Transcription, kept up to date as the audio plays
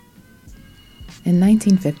In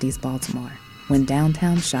 1950s Baltimore, when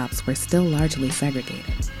downtown shops were still largely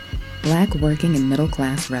segregated, Black working and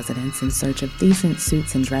middle-class residents in search of decent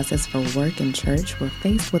suits and dresses for work and church were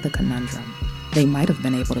faced with a conundrum. They might have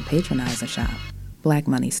been able to patronize a shop, Black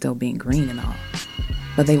money still being green and all,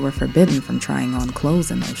 but they were forbidden from trying on clothes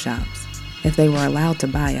in those shops. If they were allowed to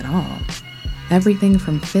buy at all, everything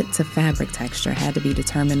from fit to fabric texture had to be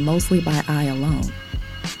determined mostly by eye alone.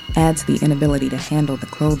 Add to the inability to handle the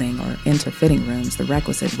clothing or enter fitting rooms the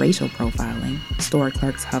requisite racial profiling, store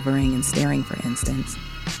clerks hovering and staring for instance,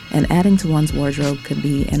 and adding to one's wardrobe could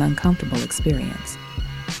be an uncomfortable experience.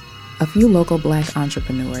 A few local Black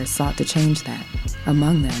entrepreneurs sought to change that.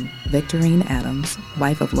 Among them, Victorine Adams,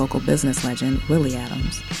 wife of local business legend Willie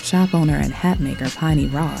Adams, shop owner and hat maker Piney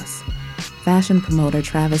Ross, fashion promoter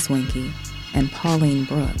Travis Winky, and Pauline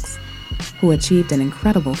Brooks, who achieved an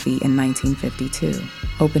incredible feat in 1952,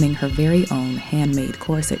 opening her very own handmade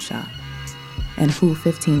corset shop, and who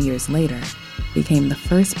 15 years later became the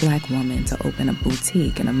first Black woman to open a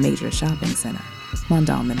boutique in a major shopping center,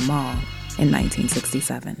 Mondawmin Mall, in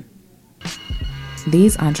 1967.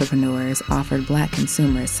 These entrepreneurs offered Black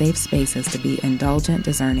consumers safe spaces to be indulgent,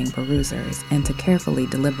 discerning perusers and to carefully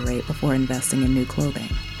deliberate before investing in new clothing.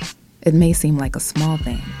 It may seem like a small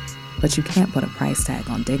thing, but you can't put a price tag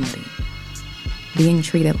on dignity. Being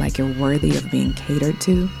treated like you're worthy of being catered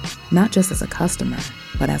to, not just as a customer,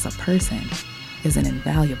 but as a person, is an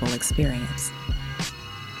invaluable experience.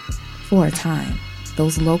 For a time,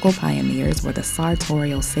 those local pioneers were the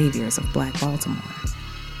sartorial saviors of Black Baltimore.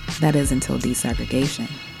 That is until desegregation,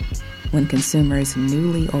 when consumers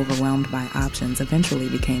newly overwhelmed by options eventually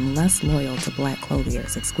became less loyal to Black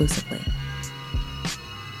clothiers exclusively.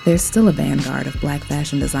 There's still a vanguard of Black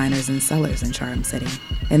fashion designers and sellers in Charm City.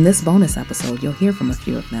 In this bonus episode, you'll hear from a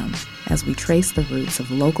few of them as we trace the roots of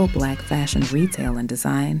local Black fashion retail and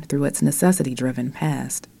design through its necessity-driven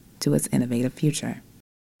past to its innovative future.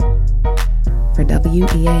 For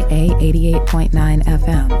WEAA 88.9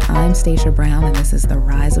 FM, I'm Stacia Brown, and this is The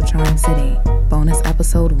Rise of Charm City, bonus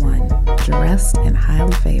episode 1, Dressed and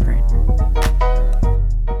Highly Favored.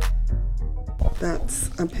 That's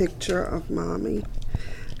a picture of Mommy,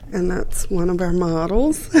 and that's one of our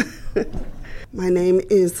models. My name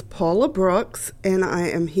is Paula Brooks, and I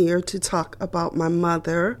am here to talk about my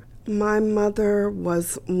mother. My mother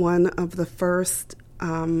was one of the first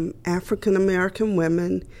African-American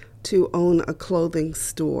women to own a clothing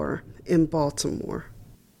store in Baltimore.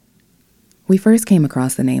 We first came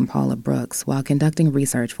across the name Paula Brooks while conducting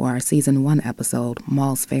research for our Season 1 episode,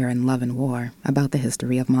 Mall's Fair in Love and War, about the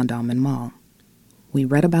history of Mondawmin Mall. We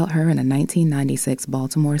read about her in a 1996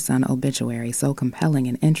 Baltimore Sun obituary so compelling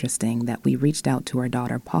and interesting that we reached out to her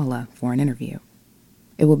daughter Paula for an interview.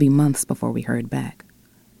 It would be months before we heard back.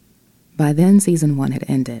 By then, Season 1 had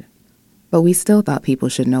ended, but we still thought people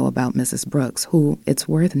should know about Mrs. Brooks, who, it's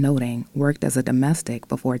worth noting, worked as a domestic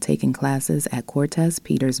before taking classes at Cortez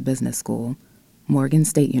Peters Business School, Morgan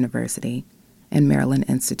State University, and Maryland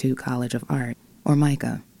Institute College of Art, or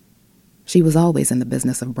MICA. She was always in the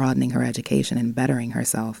business of broadening her education and bettering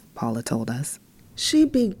herself, Paula told us. She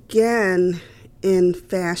began in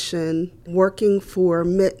fashion working for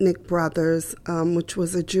Mitnick Brothers, which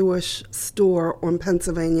was a Jewish store on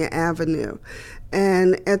Pennsylvania Avenue.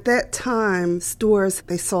 And at that time, stores,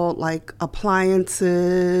 they sold like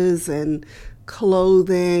appliances and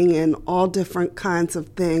clothing and all different kinds of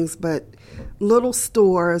things. But little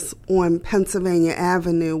stores on Pennsylvania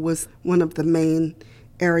Avenue was one of the main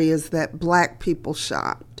areas that Black people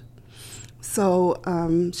shopped. So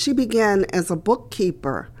she began as a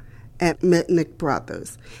bookkeeper at Mitnick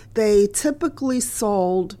Brothers. They typically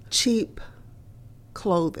sold cheap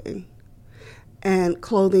clothing and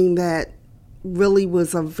clothing that really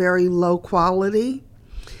was of very low quality.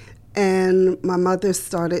 And my mother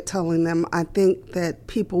started telling them, I think that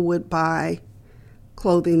people would buy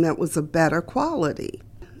clothing that was of better quality.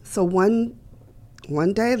 So one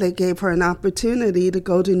day they gave her an opportunity to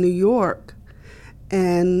go to New York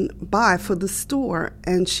and buy for the store.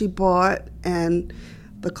 And she bought, and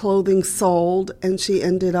the clothing sold, and she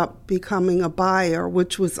ended up becoming a buyer,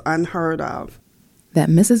 which was unheard of. That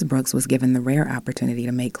Mrs. Brooks was given the rare opportunity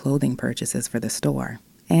to make clothing purchases for the store,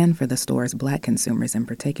 and for the store's Black consumers in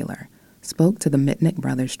particular, spoke to the Mitnick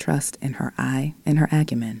brothers' trust in her eye and her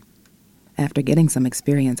acumen. After getting some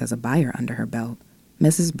experience as a buyer under her belt,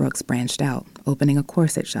 Mrs. Brooks branched out, opening a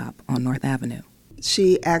corset shop on North Avenue.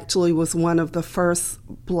 She actually was one of the first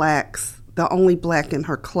Blacks, the only Black in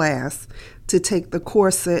her class, to take the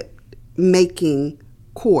corset making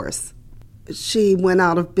course. She went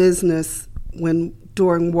out of business when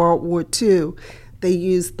during World War II, they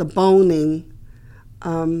used the boning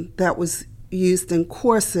that was used in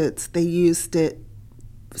corsets, they used it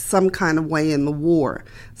some kind of way in the war,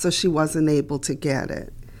 so she wasn't able to get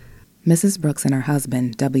it. Mrs. Brooks and her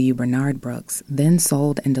husband, W. Bernard Brooks, then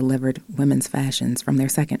sold and delivered women's fashions from their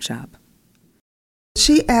second shop.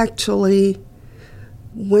 She actually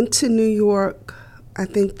went to New York, I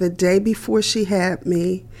think the day before she had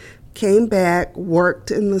me, came back, worked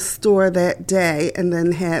in the store that day, and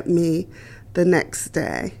then had me the next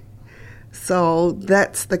day. So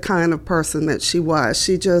that's the kind of person that she was.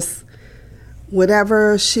 She just,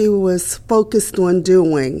 whatever she was focused on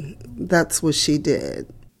doing, that's what she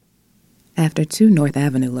did. After 2 North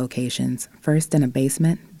Avenue locations, first in a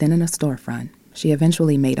basement, then in a storefront, she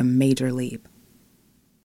eventually made a major leap.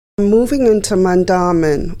 Moving into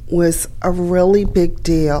Mondawmin was a really big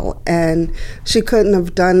deal, and she couldn't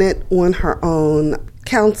have done it on her own.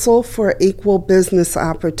 Council for Equal Business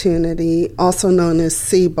Opportunity, also known as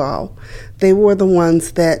CEBO, they were the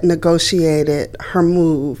ones that negotiated her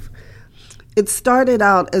move. It started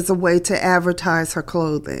out as a way to advertise her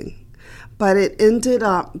clothing, but it ended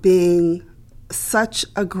up being such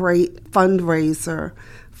a great fundraiser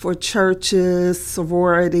for churches,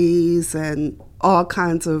 sororities, and all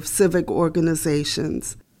kinds of civic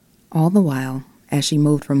organizations. All the while, as she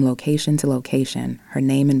moved from location to location, her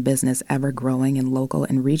name and business ever growing in local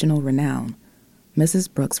and regional renown,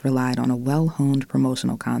 Mrs. Brooks relied on a well-honed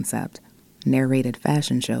promotional concept, narrated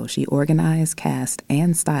fashion shows she organized, cast,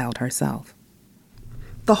 and styled herself.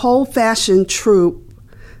 The whole fashion troupe,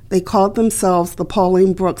 they called themselves the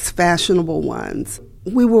Pauline Brooks Fashionable Ones.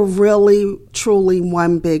 We were really, truly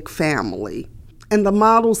one big family. And the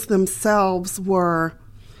models themselves were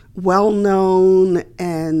well-known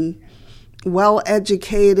and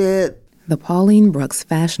well-educated. The Pauline Brooks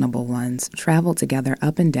Fashionable Ones traveled together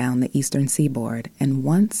up and down the eastern seaboard, and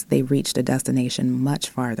once they reached a destination much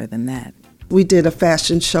farther than that. We did a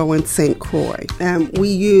fashion show in St. Croix, and we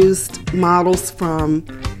used models from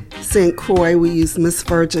St. Croix. We used Miss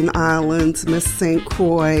Virgin Islands, Miss St.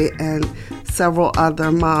 Croix, and several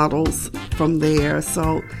other models from there.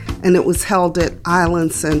 And it was held at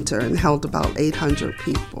Island Center and held about 800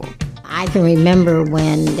 people. I can remember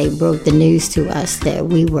when they broke the news to us that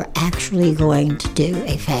we were actually going to do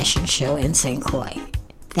a fashion show in St. Croix.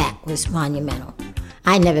 That was monumental.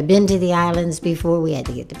 I'd never been to the islands before. We had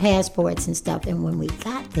to get the passports and stuff. And when we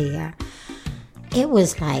got there, it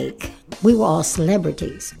was like we were all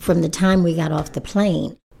celebrities from the time we got off the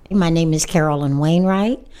plane. My name is Carolyn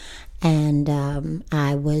Wainwright, and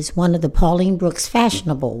I was one of the Pauline Brooks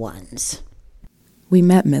Fashionable Ones. We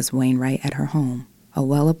met Ms. Wainwright at her home, a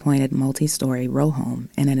well-appointed multi-story row home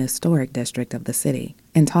in an historic district of the city,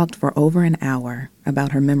 and talked for over an hour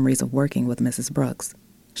about her memories of working with Mrs. Brooks.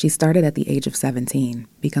 She started at the age of 17,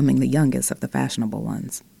 becoming the youngest of the fashionable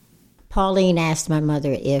ones. Pauline asked my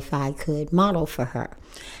mother if I could model for her.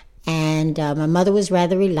 And my mother was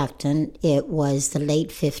rather reluctant. It was the late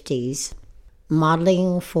 50s.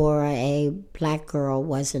 Modeling for a black girl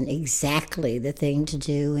wasn't exactly the thing to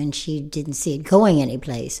do, and she didn't see it going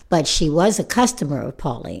anyplace. But she was a customer of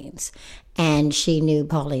Pauline's, and she knew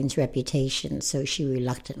Pauline's reputation, so she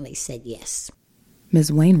reluctantly said yes. Ms.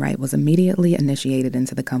 Wainwright was immediately initiated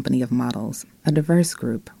into the company of models, a diverse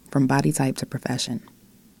group from body type to profession.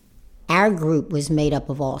 Our group was made up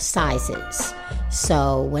of all sizes.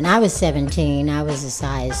 So when I was 17, I was a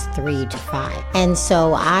size 3 to 5. And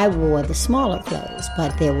so I wore the smaller clothes,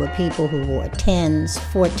 but there were people who wore 10s,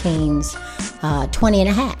 14s, 20 and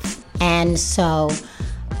a half. And so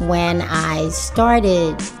when I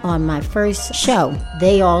started on my first show,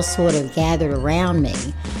 they all sort of gathered around me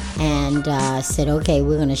and said, okay,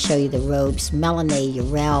 we're going to show you the ropes. Melanie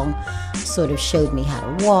Urell sort of showed me how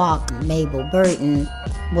to walk. Mabel Burton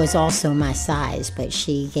was also my size, but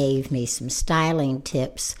she gave me some styling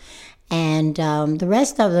tips. And the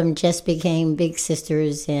rest of them just became big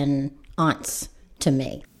sisters and aunts to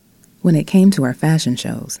me. When it came to her fashion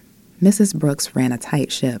shows, Mrs. Brooks ran a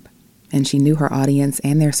tight ship, and she knew her audience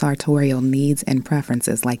and their sartorial needs and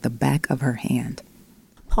preferences like the back of her hand.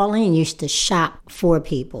 Pauline used to shop for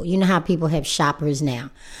people. You know how people have shoppers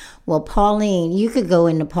now. Well, Pauline, you could go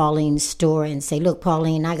into Pauline's store and say, look,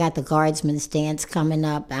 Pauline, I got the Guardsman's dance coming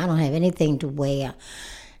up. I don't have anything to wear.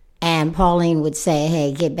 And Pauline would say,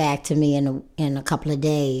 hey, get back to me in a couple of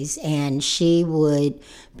days. And she would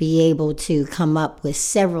be able to come up with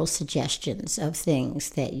several suggestions of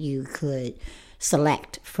things that you could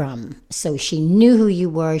select from. So she knew who you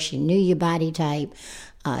were. She knew your body type.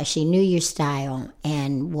 She knew your style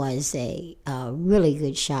and was a really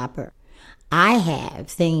good shopper. I have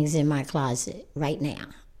things in my closet right now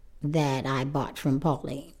that I bought from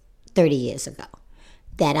Pauline 30 years ago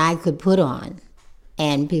that I could put on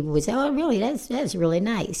And people would say, oh, really, that's really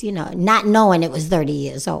nice, not knowing it was 30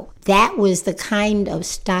 years old. That was the kind of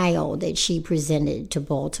style that she presented to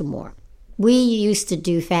Baltimore. We used to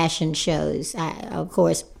do fashion shows. Of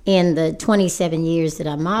course, in the 27 years that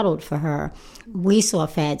I modeled for her, we saw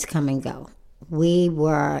fads come and go. We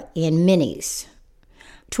were in minis.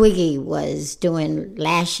 Twiggy was doing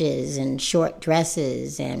lashes and short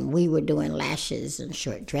dresses, and we were doing lashes and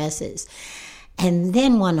short dresses. And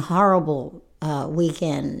then one horrible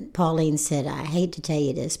weekend, Pauline said, I hate to tell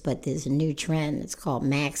you this, but there's a new trend. It's called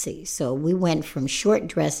maxi. So we went from short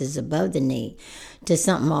dresses above the knee to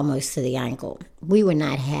something almost to the ankle. We were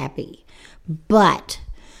not happy. But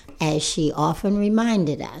as she often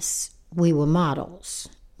reminded us, we were models.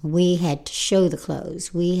 We had to show the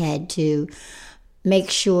clothes. We had to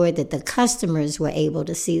make sure that the customers were able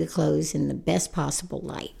to see the clothes in the best possible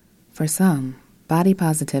light. For some, body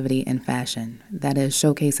positivity in fashion, that is,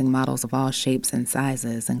 showcasing models of all shapes and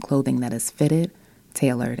sizes and clothing that is fitted,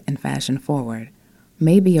 tailored, and fashion-forward,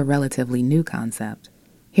 may be a relatively new concept.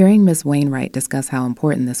 Hearing Miss Wainwright discuss how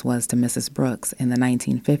important this was to Mrs. Brooks in the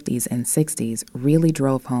 1950s and 60s really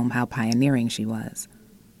drove home how pioneering she was,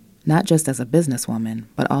 not just as a businesswoman,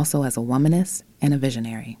 but also as a womanist and a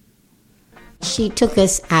visionary. She took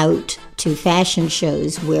us out to fashion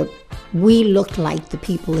shows where we looked like the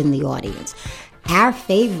people in the audience. Our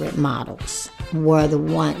favorite models were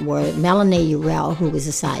Melanie Urell, who was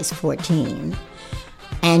a size 14,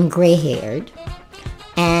 and gray-haired,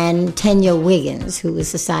 and Tenya Wiggins, who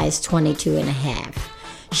was a size 22 and a half.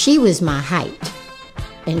 She was my height,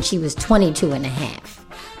 and she was 22 and a half.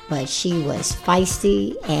 But she was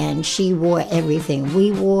feisty, and she wore everything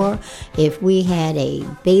we wore. If we had a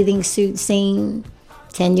bathing suit scene,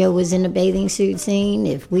 Tenya was in a bathing suit scene.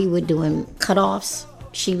 If we were doing cutoffs,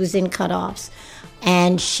 she was in cutoffs.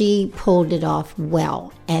 And she pulled it off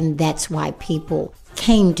well. And that's why people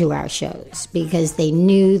came to our shows, because they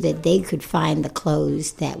knew that they could find the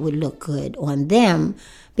clothes that would look good on them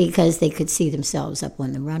because they could see themselves up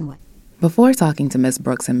on the runway. Before talking to Miss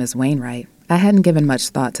Brooks and Miss Wainwright, I hadn't given much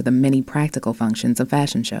thought to the many practical functions of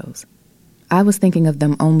fashion shows. I was thinking of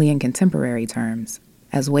them only in contemporary terms,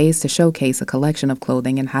 as ways to showcase a collection of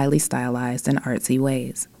clothing in highly stylized and artsy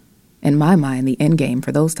ways. In my mind, the end game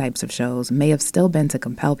for those types of shows may have still been to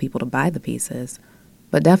compel people to buy the pieces,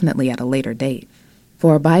 but definitely at a later date.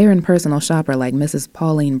 For a buyer and personal shopper like Mrs.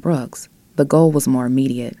 Pauline Brooks, the goal was more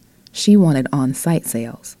immediate. She wanted on-site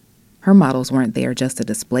sales. Her models weren't there just to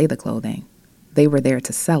display the clothing. They were there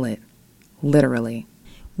to sell it, literally.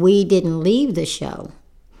 We didn't leave the show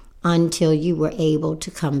until you were able to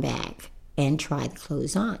come back and try the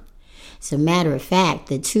clothes on. As a matter of fact,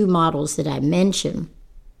 the two models that I mentioned,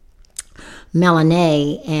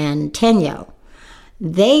 Melanie and Tenya,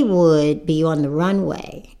 they would be on the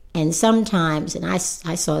runway. And sometimes, and I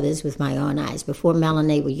saw this with my own eyes, before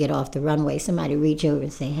Melanie would get off the runway, somebody would reach over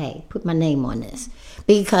and say, hey, put my name on this.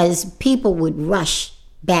 Because people would rush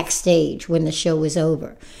backstage when the show was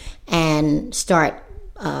over and start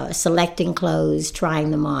selecting clothes,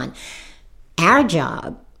 trying them on. Our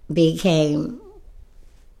job became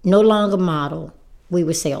no longer model. We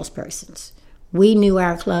were salespersons. We knew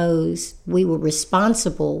our clothes. We were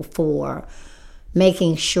responsible for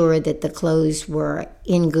making sure that the clothes were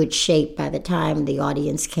in good shape by the time the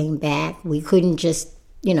audience came back. We couldn't just,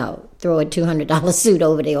 throw a $200 suit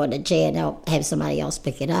over there on the chair and have somebody else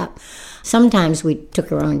pick it up. Sometimes we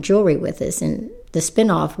took our own jewelry with us, and the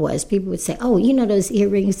spinoff was people would say, oh, those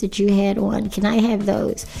earrings that you had on, can I have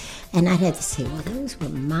those? And I'd have to say, well, those were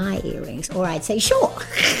my earrings. Or I'd say, sure.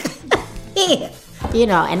 Yeah.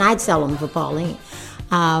 And I'd sell them for Pauline.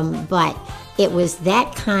 But it was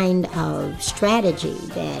that kind of strategy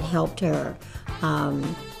that helped her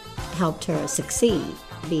succeed,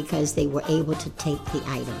 because they were able to take the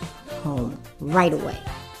item home right away.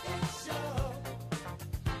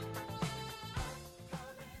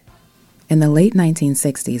 In the late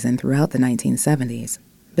 1960s and throughout the 1970s,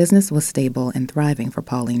 business was stable and thriving for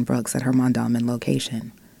Pauline Brooks at her Mondawmin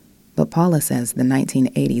location. But Paula says the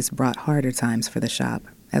 1980s brought harder times for the shop,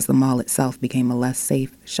 as the mall itself became a less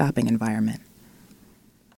safe shopping environment.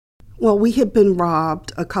 Well, we had been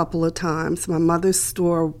robbed a couple of times. My mother's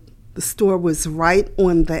store, the store was right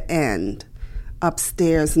on the end,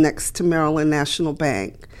 upstairs next to Maryland National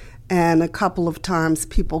Bank. And a couple of times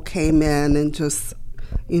people came in and just,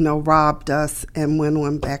 robbed us and went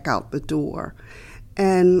on back out the door.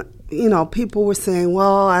 And, people were saying,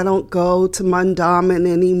 well, I don't go to Mondawmin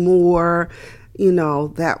anymore.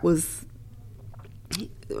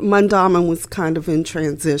 Mondawmin was kind of in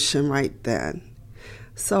transition right then.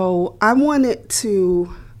 So I wanted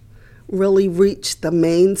to really reach the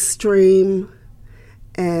mainstream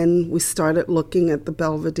and we started looking at the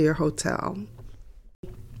Belvedere Hotel.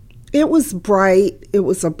 It was bright. It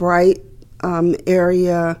was a bright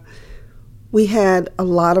area. We had a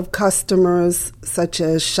lot of customers such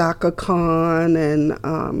as Shaka Khan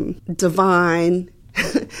and Divine,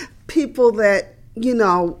 people that,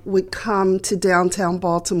 would come to downtown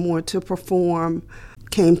Baltimore to perform,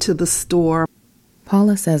 came to the store.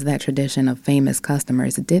 Paula says that tradition of famous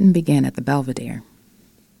customers didn't begin at the Belvedere.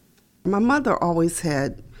 My mother always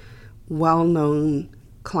had well-known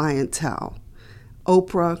clientele.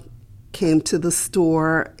 Oprah came to the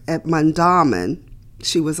store at Mondawmin.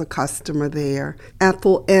 She was a customer there.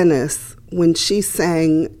 Ethel Ennis, when she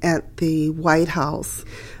sang at the White House,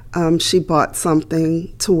 she bought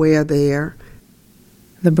something to wear there.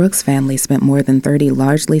 The Brooks family spent more than 30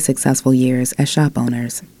 largely successful years as shop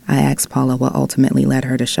owners. I asked Paula what ultimately led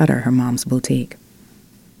her to shutter her mom's boutique.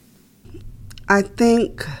 I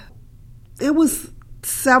think it was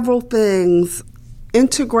several things.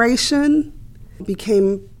 Integration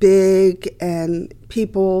became big, and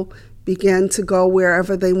people began to go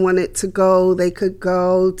wherever they wanted to go. They could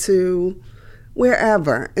go to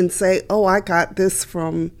wherever and say, oh, I got this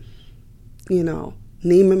from,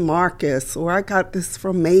 Neiman Marcus, or I got this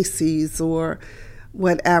from Macy's, or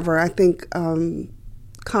whatever. I think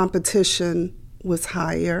competition was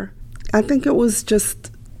higher. I think it was just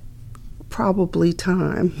probably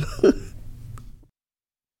time.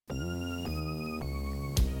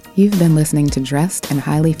 You've been listening to Dressed and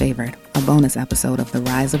Highly Favored, a bonus episode of The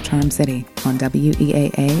Rise of Charm City on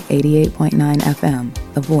WEAA 88.9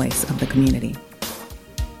 FM, the voice of the community.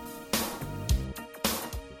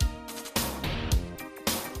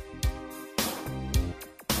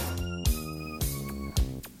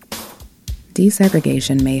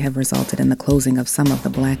 Desegregation may have resulted in the closing of some of the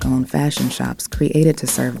Black-owned fashion shops created to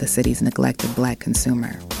serve the city's neglected Black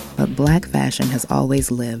consumer, but Black fashion has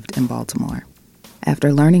always lived in Baltimore.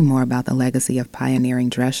 After learning more about the legacy of pioneering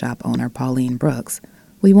dress shop owner Pauline Brooks,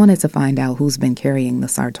 we wanted to find out who's been carrying the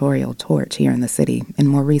sartorial torch here in the city in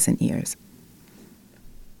more recent years.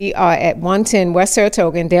 We are at 110 West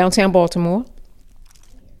Saratoga in downtown Baltimore.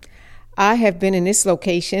 I have been in this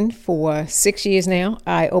location for 6 years now.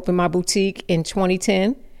 I opened my boutique in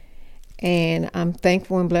 2010, and I'm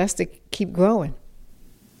thankful and blessed to keep growing.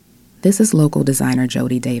 This is local designer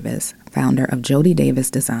Jody Davis, founder of Jody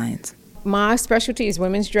Davis Designs. My specialty is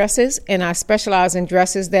women's dresses, and I specialize in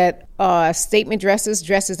dresses that are statement dresses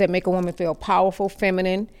that make a woman feel powerful,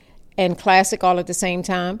 feminine, and classic all at the same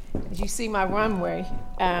time. As you see my runway,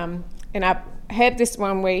 and I had this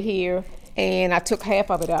runway here, and I took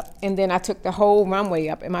half of it up, and then I took the whole runway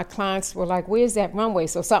up, and my clients were like, where's that runway?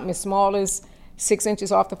 So something as small as 6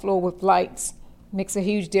 inches off the floor with lights makes a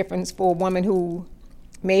huge difference for a woman who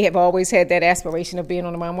may have always had that aspiration of being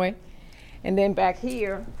on the runway. And then back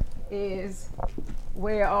here is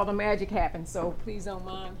where all the magic happens, so please don't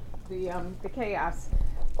mind the chaos.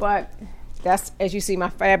 But that's, as you see, my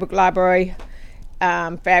fabric library,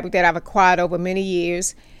 fabric that I've acquired over many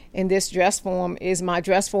years. And this dress form is my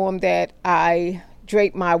dress form that I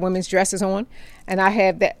drape my women's dresses on, and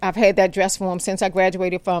I've had that dress form since I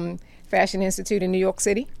graduated from Fashion Institute in New York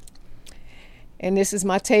City. And this is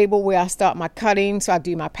my table where I start my cutting, so I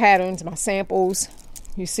do my patterns, my samples.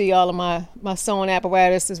 You see all of my sewing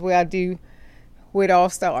apparatus is where it all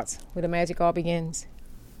starts, where the magic all begins.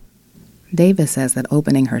 Davis says that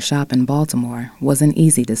opening her shop in Baltimore was an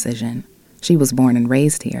easy decision. She was born and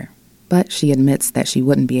raised here, but she admits that she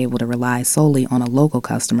wouldn't be able to rely solely on a local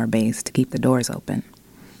customer base to keep the doors open.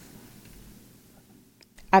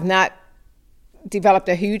 I've not developed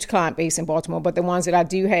a huge client base in Baltimore, but the ones that I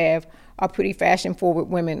do have are pretty fashion-forward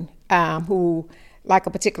women who like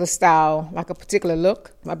a particular style, like a particular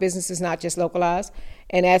look. My business is not just localized.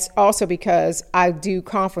 And that's also because I do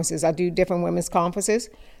conferences. I do different women's conferences.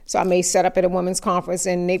 So I may set up at a women's conference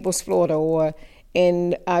in Naples, Florida, or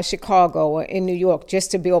in Chicago, or in New York,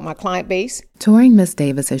 just to build my client base. Touring Miss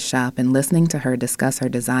Davis's shop and listening to her discuss her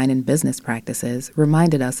design and business practices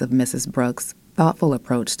reminded us of Mrs. Brooks' thoughtful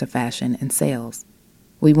approach to fashion and sales.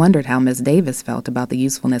 We wondered how Miss Davis felt about the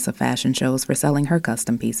usefulness of fashion shows for selling her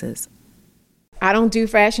custom pieces. I don't do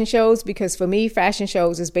fashion shows because for me, fashion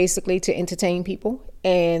shows is basically to entertain people,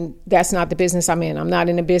 and that's not the business I'm in. I'm not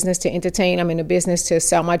in the business to entertain. I'm in the business to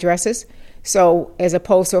sell my dresses. So as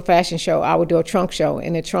opposed to a fashion show, I would do a trunk show.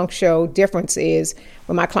 And the trunk show difference is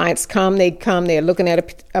when my clients come, they're looking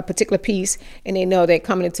at a particular piece, and they know they're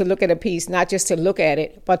coming to look at a piece, not just to look at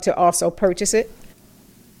it, but to also purchase it.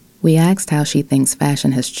 We asked how she thinks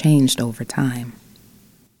fashion has changed over time.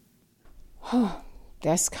 Oh,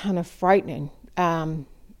 that's kind of frightening.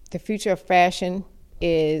 The future of fashion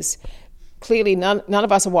is clearly none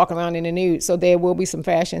of us are walking around in the nude, so there will be some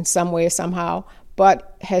fashion somewhere, somehow.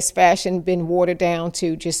 But has fashion been watered down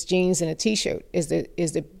to just jeans and a T-shirt is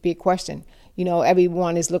the big question. You know,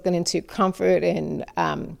 everyone is looking into comfort, and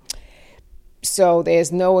so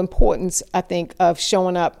there's no importance, I think, of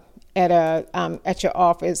showing up at your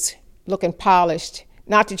office looking polished.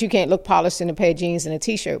 Not that you can't look polished in a pair of jeans and a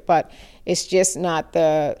T-shirt, but it's just not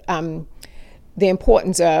the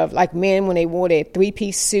importance of, like, men when they wore their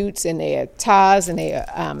three-piece suits and their ties and their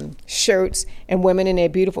shirts, and women in their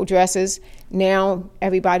beautiful dresses. Now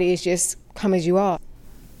everybody is just come as you are.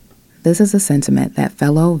 This is a sentiment that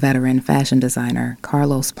fellow veteran fashion designer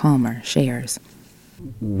Carlos Palmer shares.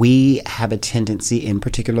 We have a tendency, in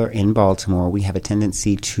particular in Baltimore, we have a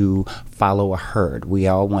tendency to follow a herd. We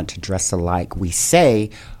all want to dress alike. We say,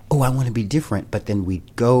 oh, I want to be different, but then we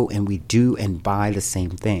go and we do and buy the same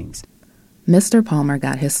things. Mr. Palmer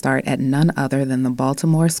got his start at none other than the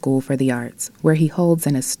Baltimore School for the Arts, where he holds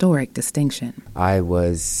an historic distinction. I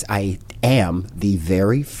am the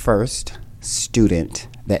very first student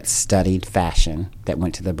that studied fashion that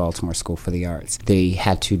went to the Baltimore School for the Arts. They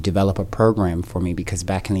had to develop a program for me because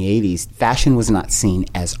back in the 80s, fashion was not seen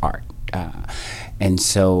as art. And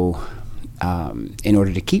so in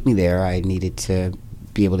order to keep me there, I needed to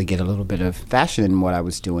be able to get a little bit of fashion in what I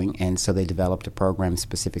was doing, and so they developed a program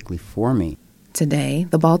specifically for me. Today,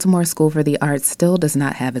 the Baltimore School for the Arts still does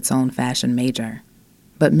not have its own fashion major.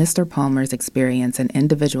 But Mr. Palmer's experience and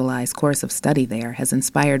individualized course of study there has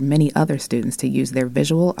inspired many other students to use their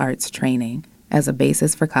visual arts training as a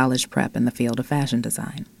basis for college prep in the field of fashion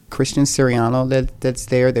design. Christian Siriano that's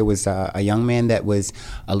there. There was a young man that was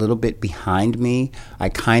a little bit behind me. I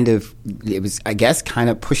kind of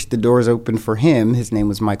pushed the doors open for him. His name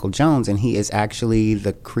was Michael Jones, and he is actually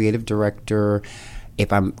the creative director.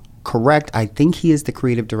 If I'm correct, I think he is the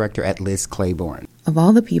creative director at Liz Claiborne. Of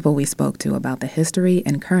all the people we spoke to about the history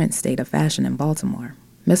and current state of fashion in Baltimore,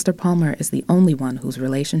 Mr. Palmer is the only one whose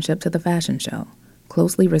relationship to the fashion show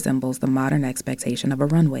closely resembles the modern expectation of a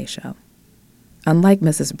runway show. Unlike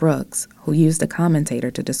Mrs. Brooks, who used a commentator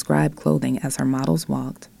to describe clothing as her models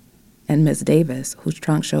walked, and Ms. Davis, whose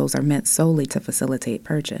trunk shows are meant solely to facilitate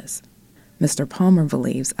purchase, Mr. Palmer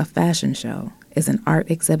believes a fashion show is an art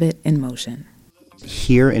exhibit in motion.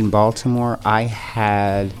 Here in Baltimore, I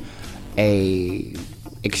had a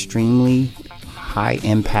extremely high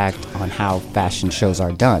impact on how fashion shows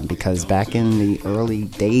are done, because back in the early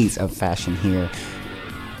days of fashion here,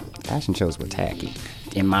 fashion shows were tacky,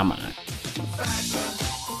 in my mind.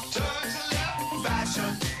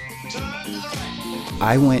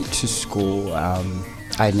 I went to school. I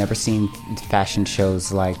had never seen fashion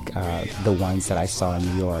shows like the ones that I saw in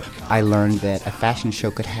New York. I learned that a fashion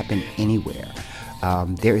show could happen anywhere.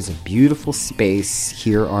 There is a beautiful space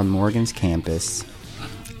here on Morgan's campus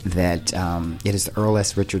that it is the Earl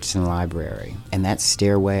S. Richardson Library, and that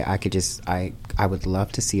stairway, I would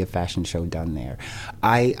love to see a fashion show done there.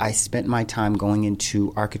 I spent my time going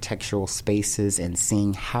into architectural spaces and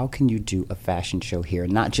seeing how can you do a fashion show here,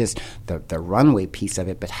 not just the runway piece of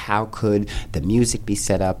it, but how could the music be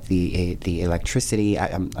set up, the electricity.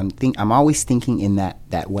 I'm always thinking in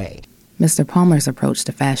that way. Mr. Palmer's approach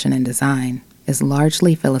to fashion and design is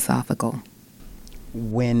largely philosophical.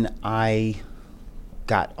 When I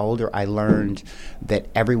got older, I learned that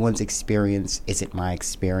everyone's experience isn't my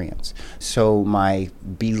experience. So my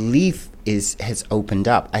belief has opened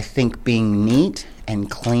up. I think being neat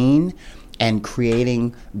and clean and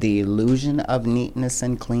creating the illusion of neatness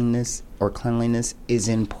and cleanness or cleanliness is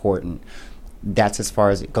important. That's as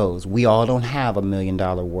far as it goes. We all don't have $1 million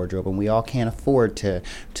wardrobe, and we all can't afford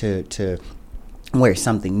to wear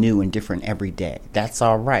something new and different every day. That's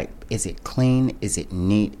all right. Is it clean? Is it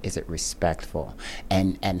neat? Is it respectful?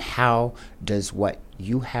 And how does what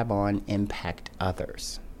you have on impact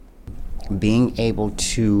others? Being able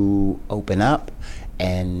to open up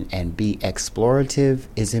and be explorative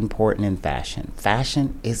is important in fashion.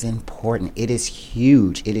 Fashion is important. It is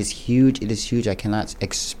huge. It is huge. It is huge. I cannot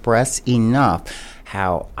express enough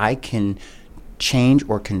how I can change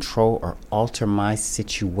or control or alter my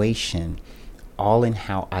situation, all in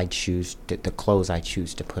how I choose the clothes I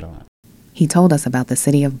choose to put on. He told us about the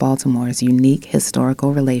city of Baltimore's unique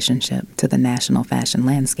historical relationship to the national fashion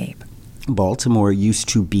landscape. Baltimore used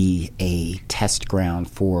to be a test ground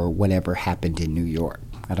for whatever happened in New York.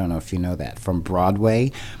 I don't know if you know that. From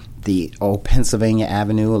Broadway, the old Pennsylvania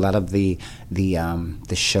Avenue, a lot of the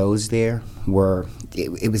shows there were,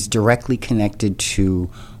 it was directly connected to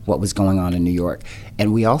what was going on in New York.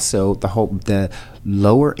 And we also, the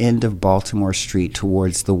lower end of Baltimore Street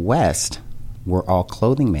towards the west were all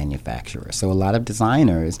clothing manufacturers. So a lot of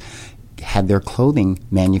designers had their clothing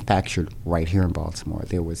manufactured right here in Baltimore.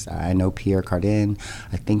 There was, I know Pierre Cardin,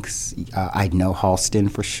 I know Halston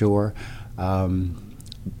for sure,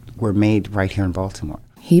 were made right here in Baltimore.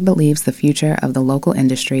 He believes the future of the local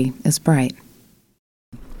industry is bright.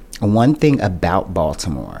 One thing about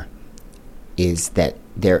Baltimore is that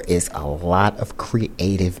there is a lot of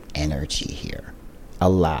creative energy here, a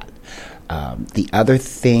lot. The other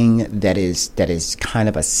thing that is kind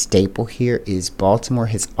of a staple here is Baltimore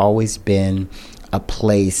has always been a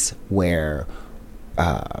place where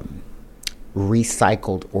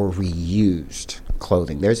recycled or reused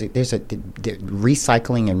clothing. There's a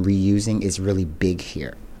recycling and reusing is really big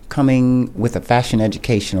here. Coming with a fashion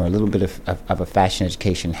education or a little bit of a fashion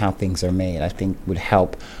education, how things are made, I think would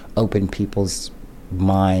help open people's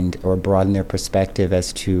mind or broaden their perspective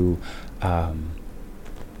as to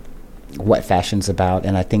what fashion's about.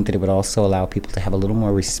 And I think that it would also allow people to have a little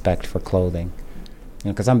more respect for clothing.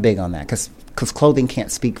 Because I'm big on that. Because clothing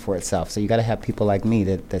can't speak for itself. So you got to have people like me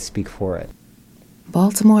that speak for it.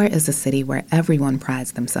 Baltimore is a city where everyone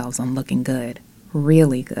prides themselves on looking good,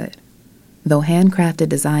 really good. Though handcrafted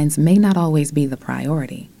designs may not always be the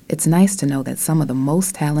priority, it's nice to know that some of the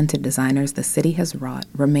most talented designers the city has wrought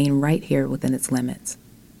remain right here within its limits.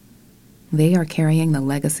 They are carrying the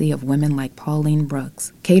legacy of women like Pauline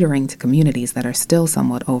Brooks, catering to communities that are still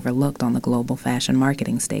somewhat overlooked on the global fashion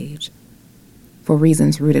marketing stage, for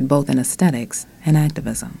reasons rooted both in aesthetics and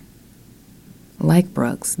activism. Like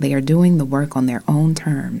Brooks, they are doing the work on their own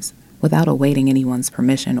terms, without awaiting anyone's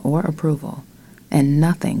permission or approval, and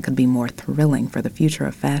nothing could be more thrilling for the future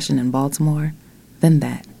of fashion in Baltimore than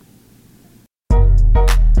that.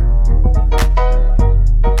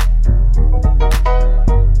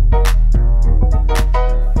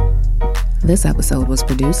 This episode was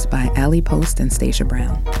produced by Allie Post and Stacia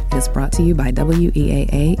Brown. It is brought to you by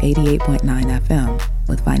WEAA 88.9 FM,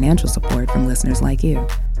 with financial support from listeners like you.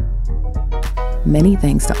 Many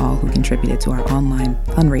thanks to all who contributed to our online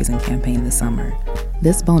fundraising campaign this summer.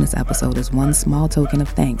 This bonus episode is one small token of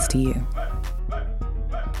thanks to you.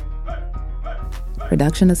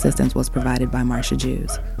 Production assistance was provided by Marsha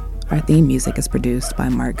Jews. Our theme music is produced by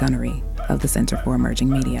Mark Gunnery of the Center for Emerging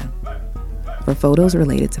Media. For photos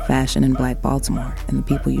related to fashion in Black Baltimore and the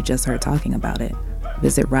people you just heard talking about it,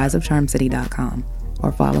 visit riseofcharmcity.com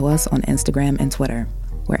or follow us on Instagram and Twitter.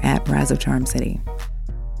 We're at Rise of Charm City.